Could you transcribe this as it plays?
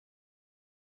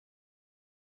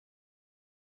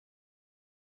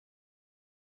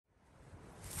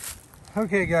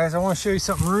Okay guys, I want to show you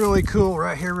something really cool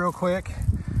right here real quick.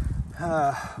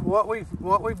 What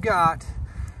we've got,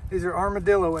 these are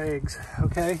armadillo eggs,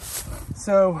 okay?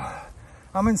 So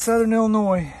I'm in Southern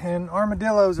Illinois and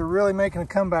armadillos are really making a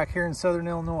comeback here in Southern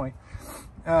Illinois.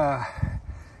 And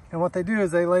what they do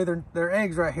is they lay their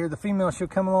eggs right here. The female, she'll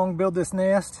come along, build this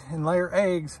nest and lay her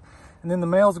eggs, and then the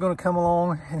male's going to come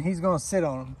along and he's going to sit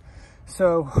on them.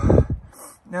 So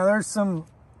now there's some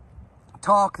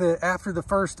talk that after the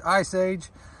first ice age,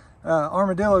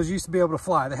 armadillos used to be able to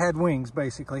fly. They had wings,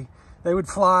 basically. They would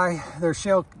fly. Their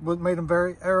shell made them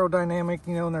very aerodynamic,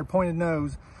 you know, and their pointed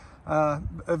nose.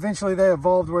 Eventually they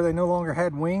evolved where they no longer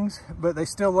had wings, but they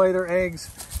still lay their eggs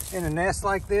in a nest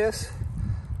like this,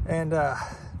 and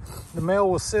the male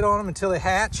will sit on them until they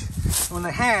hatch. When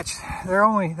they hatch, they're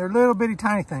little bitty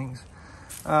tiny things.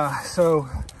 So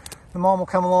the mom will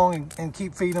come along and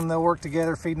keep feeding them. They'll work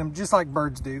together feeding them just like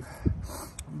birds do.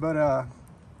 But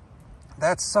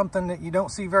that's something that you don't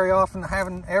see very often. I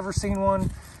haven't ever seen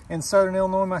one in Southern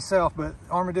Illinois myself, but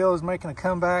armadillo is making a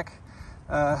comeback.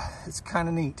 It's kind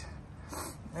of neat.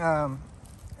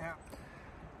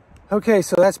 Okay,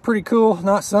 so that's pretty cool.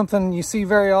 Not something you see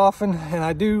very often. And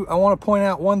I want to point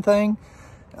out one thing.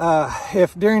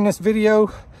 If during this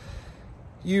video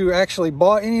you actually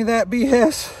bought any of that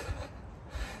BS,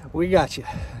 we got you.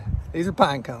 These are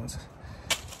pine cones.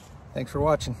 Thanks for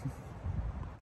watching.